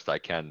here the best I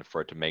can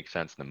for it to make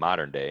sense in the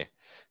modern day,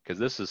 because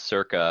this is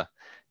circa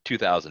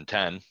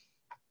 2010.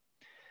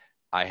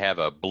 I have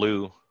a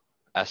blue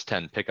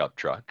S10 pickup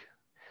truck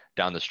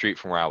down the street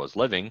from where I was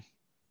living.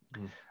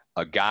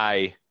 A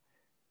guy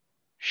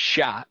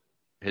shot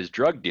his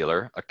drug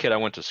dealer, a kid I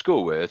went to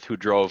school with, who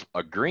drove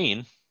a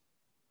green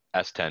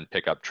S10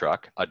 pickup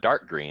truck, a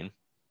dark green,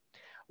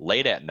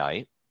 late at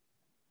night.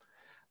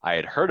 I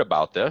had heard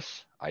about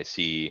this. I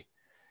see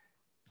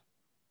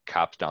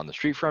cops down the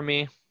street from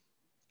me.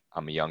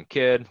 I'm a young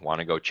kid, want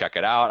to go check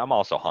it out. I'm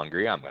also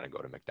hungry. I'm going to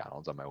go to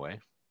McDonald's on my way.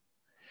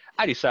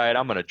 I decide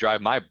I'm going to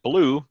drive my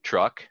blue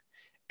truck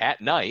at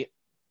night,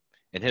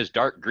 and his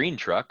dark green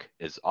truck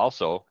is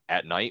also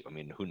at night. I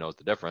mean, who knows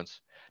the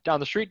difference? Down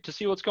the street to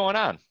see what's going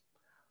on.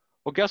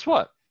 Well, guess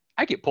what?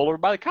 I get pulled over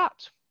by the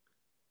cops.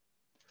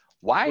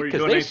 Why? Were you Because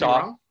doing they anything saw,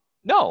 wrong?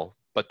 no,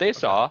 but they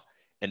saw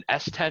an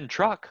S10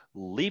 truck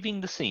leaving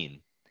the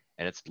scene,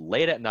 and it's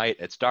late at night.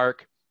 It's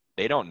dark.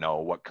 They don't know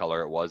what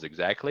color it was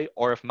exactly,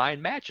 or if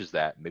mine matches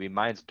that. Maybe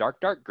mine's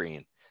dark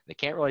green. They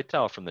can't really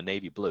tell from the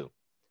navy blue.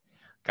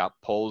 Cop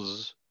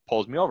pulls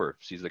me over,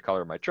 sees the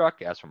color of my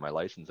truck, asks for my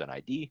license and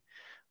ID.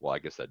 Well, I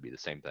guess that'd be the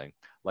same thing.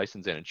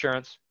 License and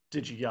insurance.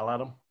 Did you yell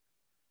at him?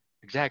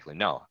 Exactly.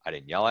 No, I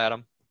didn't yell at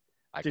him.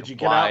 I Did complied. you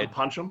get out and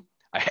punch him?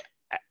 I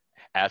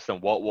asked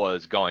them what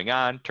was going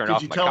on, turn Did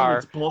off you my tell him car,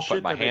 it's bullshit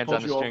put my that they hands pulled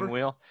on the you steering over?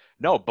 wheel.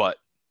 No, but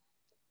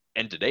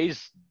in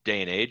today's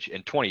day and age,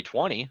 in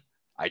 2020,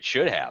 I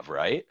should have,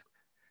 right?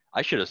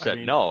 I should have said,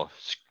 mean, no,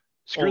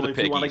 screw Only the if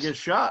piggies. you want to get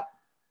shot.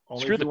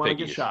 Only Screw if the you want to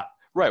get piggies. shot.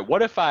 Right.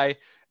 What if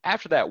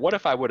after that, what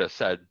if I would have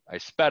said, I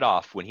sped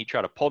off when he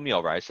tried to pull me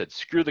over? I said,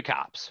 screw the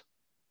cops.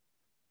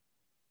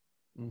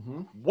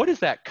 Mm-hmm. What is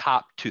that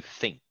cop to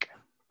think?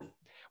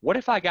 What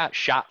if I got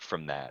shot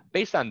from that?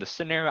 Based on the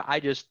scenario I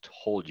just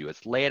told you,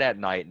 it's late at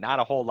night, not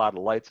a whole lot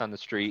of lights on the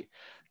street,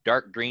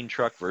 dark green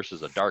truck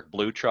versus a dark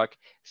blue truck,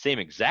 same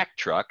exact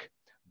truck,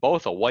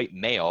 both a white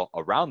male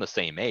around the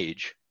same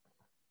age.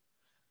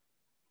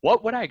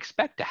 What would I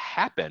expect to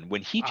happen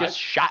when he just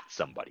shot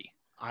somebody?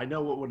 I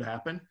know what would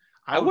happen.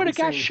 I would have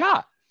got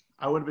shot.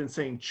 I would have been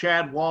saying,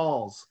 Chad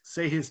Walls,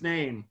 say his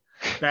name,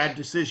 bad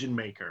decision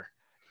maker.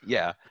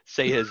 Yeah,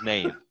 say his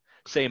name.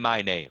 Say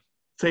my name.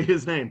 Say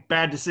his name,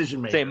 bad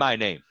decision maker. Say my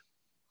name.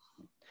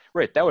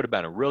 Right, that would have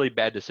been a really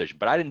bad decision,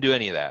 but I didn't do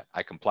any of that.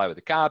 I complied with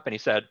the cop, and he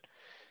said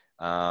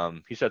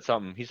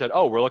something. He said,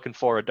 oh, we're looking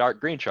for a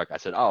dark green truck. I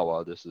said, oh,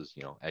 well, this is,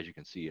 as you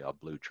can see, a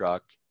blue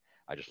truck.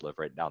 I just live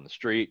right down the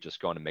street, just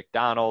going to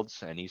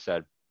McDonald's. And he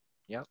said,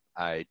 yep,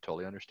 I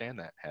totally understand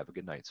that. Have a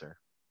good night, sir.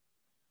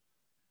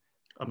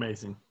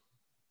 Amazing.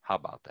 How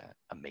about that?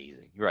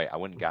 Amazing. You're right. I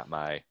went and got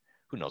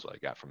who knows what I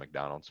got from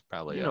McDonald's?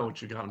 Probably. You know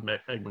what you got in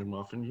Egg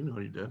McMuffin. You know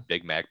you did.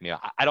 Big Mac meal.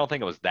 I don't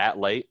think it was that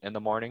late in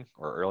the morning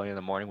or early in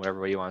the morning, whatever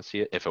way you want to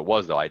see it. If it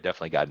was, though, I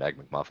definitely got an Egg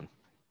McMuffin.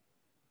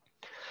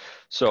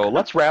 So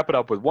let's wrap it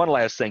up with one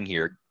last thing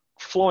here.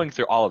 Flowing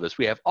through all of this,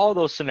 we have all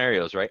those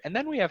scenarios, right? And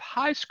then we have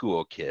high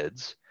school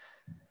kids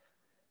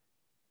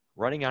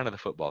running onto the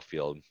football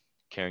field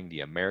carrying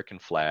the American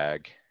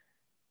flag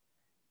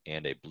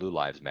and a Blue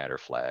Lives Matter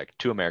flag.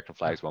 2 American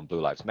flags, 1 Blue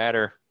Lives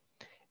Matter.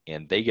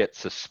 And they get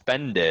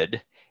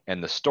suspended.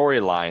 And the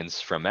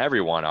storylines from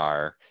everyone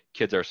are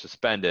kids are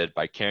suspended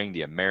by carrying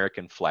the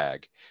American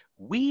flag.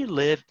 We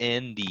live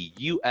in the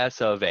US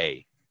of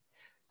A.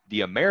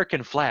 The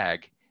American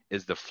flag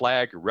is the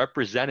flag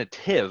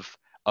representative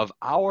of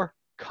our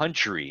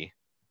country.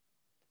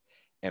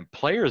 And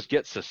players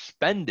get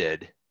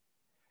suspended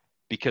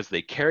because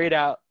they carried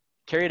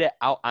it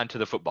out onto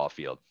the football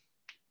field.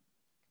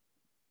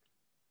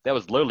 That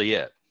was literally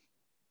it.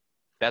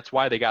 That's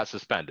why they got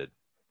suspended.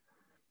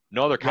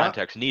 No other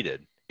context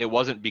needed. It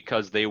wasn't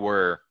because they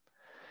were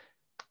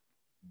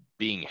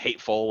being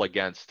hateful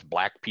against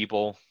black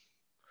people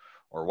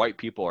or white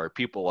people or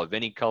people of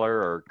any color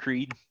or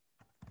creed.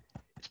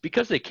 It's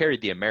because they carried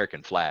the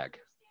American flag.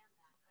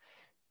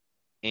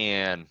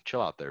 And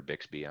chill out there,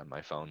 Bixby, on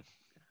my phone.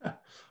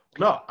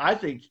 No, I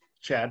think,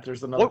 Chad,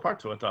 there's another part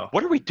to it, though.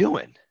 What are we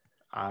doing?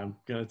 I'm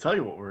going to tell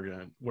you what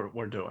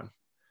we're doing.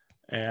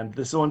 And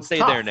this one's tough.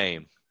 Say their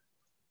name.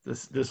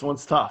 This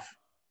one's tough.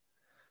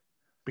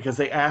 Because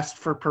they asked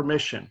for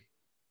permission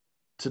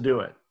to do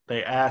it.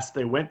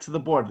 They went to the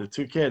board, the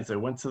 2 kids, they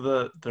went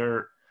to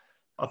their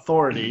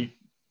authority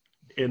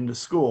in the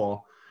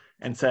school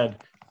and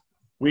said,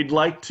 we'd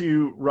like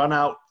to run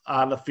out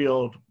on the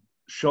field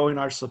showing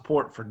our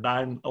support for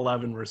 9/11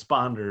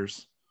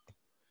 responders.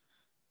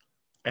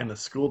 And the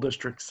school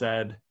district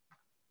said,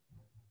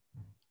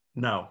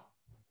 no.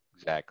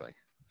 Exactly.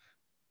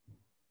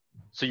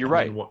 So you're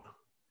right.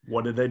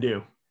 What did they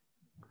do?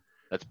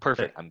 That's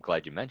perfect. I'm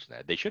glad you mentioned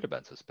that. They should have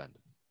been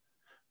suspended.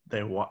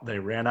 They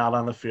ran out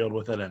on the field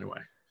with it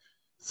anyway.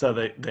 So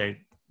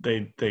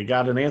they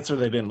got an answer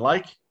they didn't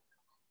like.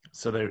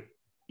 So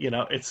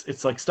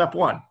it's like step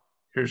 1.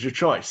 Here's your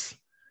choice.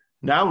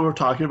 Now we're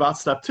talking about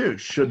step 2.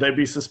 Should they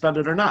be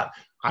suspended or not?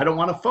 I don't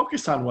want to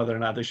focus on whether or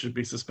not they should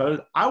be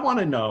suspended. I want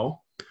to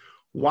know,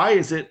 why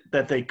is it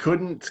that they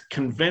couldn't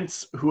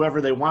convince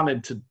whoever they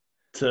wanted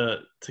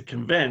to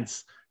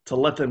convince to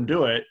let them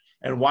do it?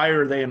 And why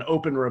are they in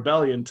open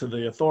rebellion to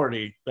the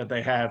authority that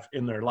they have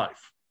in their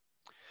life?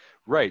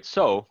 Right.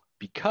 So,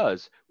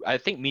 because I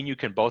think me and you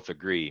can both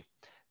agree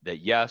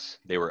that, yes,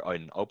 they were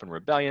in open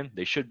rebellion.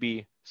 They should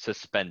be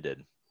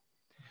suspended.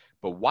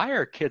 But why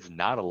are kids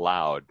not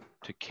allowed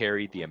to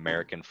carry the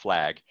American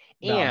flag?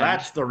 And now,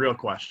 that's the real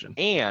question.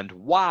 And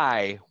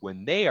why,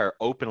 when they are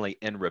openly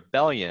in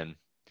rebellion,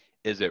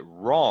 is it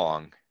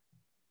wrong?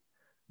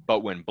 But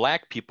when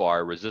black people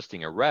are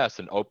resisting arrest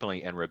and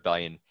openly in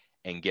rebellion,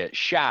 and get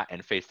shot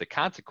and face the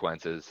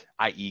consequences,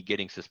 i.e.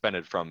 getting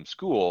suspended from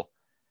school,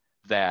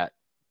 that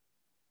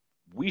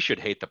we should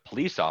hate the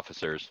police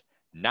officers,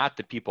 not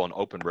the people in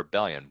open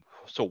rebellion.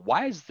 So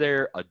why is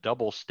there a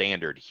double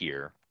standard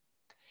here?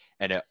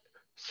 And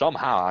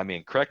somehow, I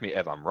mean, correct me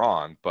if I'm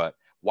wrong, but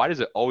why does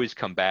it always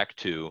come back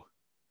to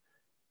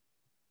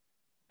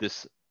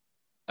this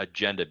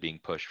agenda being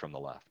pushed from the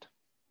left?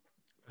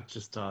 It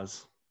just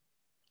does.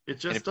 It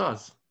just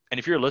does. And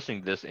if you're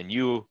listening to this and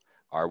you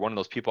are one of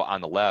those people on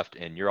the left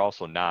and you're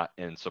also not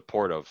in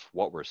support of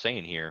what we're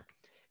saying here,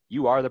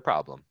 you are the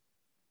problem.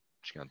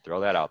 Just going to throw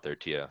that out there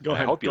to you. Go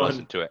ahead. I hope you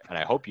listen to it, and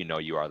I hope you know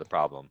you are the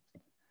problem.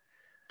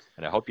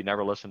 And I hope you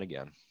never listen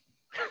again.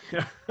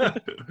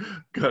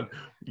 Good.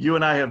 You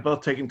and I have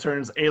both taken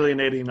turns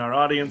alienating our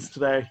audience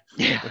today,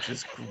 which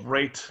is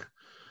great.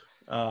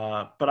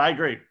 But I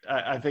agree.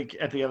 I think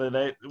at the end of the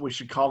day, we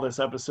should call this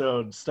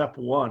episode Step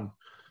 1,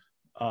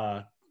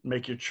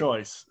 make your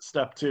choice.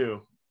 Step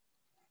 2,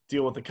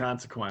 deal with the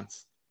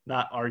consequence,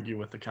 not argue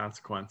with the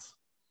consequence.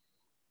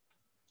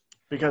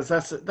 Because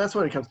that's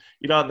what it comes.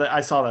 You know,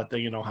 I saw that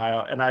thing in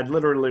Ohio, and I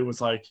literally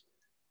was like,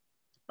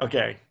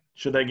 okay,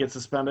 should they get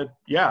suspended?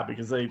 Yeah,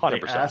 because they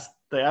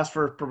asked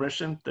for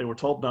permission. They were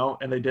told no,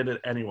 and they did it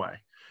anyway.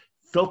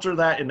 Filter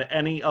that into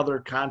any other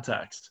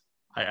context.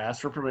 I asked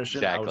for permission.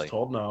 Exactly. I was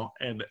told no,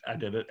 and I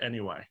did it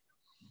anyway.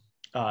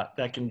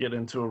 That can get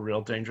into a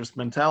real dangerous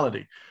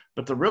mentality.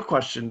 But the real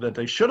question that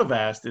they should have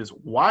asked is,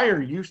 why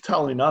are you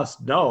telling us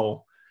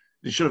no?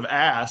 They should have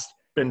asked,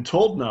 been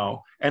told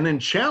no, and then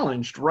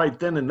challenged right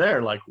then and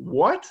there. Like,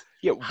 what?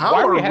 Yeah,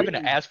 why are we having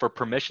to ask for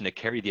permission to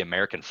carry the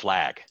American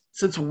flag?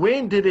 Since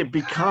when did it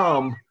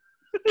become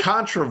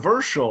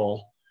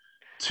controversial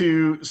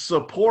to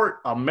support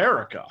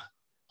America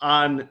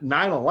on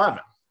 9/11?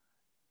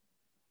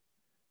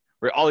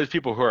 Where all these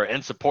people who are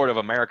in support of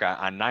America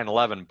on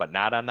 9/11, but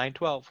not on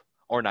 9/12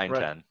 or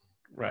 9/10.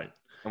 Right.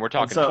 And we're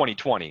talking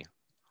 2020.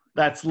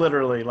 That's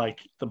literally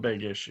like the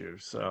big issue.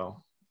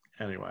 So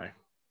anyway.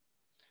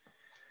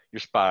 You're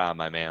spot on,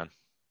 my man.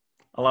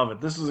 I love it.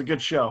 This is a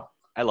good show.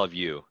 I love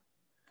you.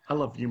 I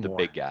love you more. The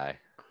big guy.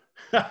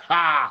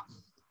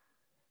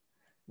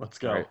 Let's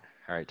go.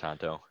 All right,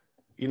 Tonto.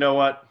 You know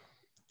what?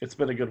 It's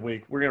been a good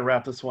week. We're going to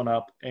wrap this one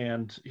up.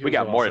 And we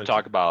got more to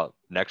talk about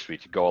next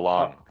week to go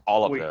along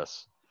all of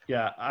this.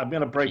 Yeah, I'm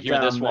going to break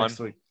down this next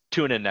one, week.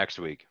 Tune in next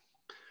week.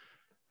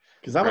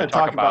 Because I'm going to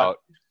talk about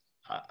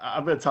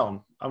I'm going to tell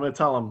him. I'm going to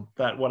tell him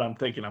that what I'm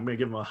thinking. I'm going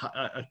to give him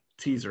a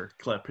teaser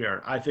clip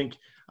here. I think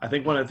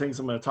one of the things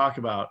I'm going to talk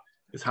about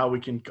is how we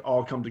can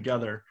all come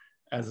together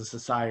as a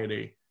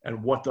society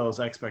and what those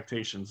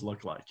expectations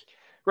look like.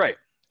 Right.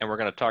 And we're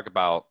going to talk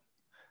about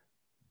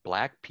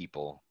Black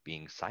people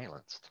being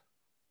silenced.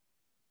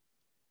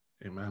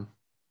 Amen.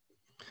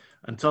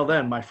 Until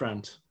then, my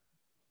friend,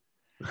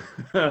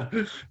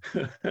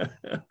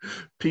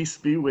 peace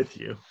be with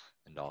you.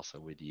 And also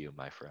with you,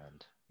 my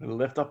friend. And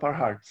lift up our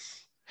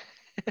hearts.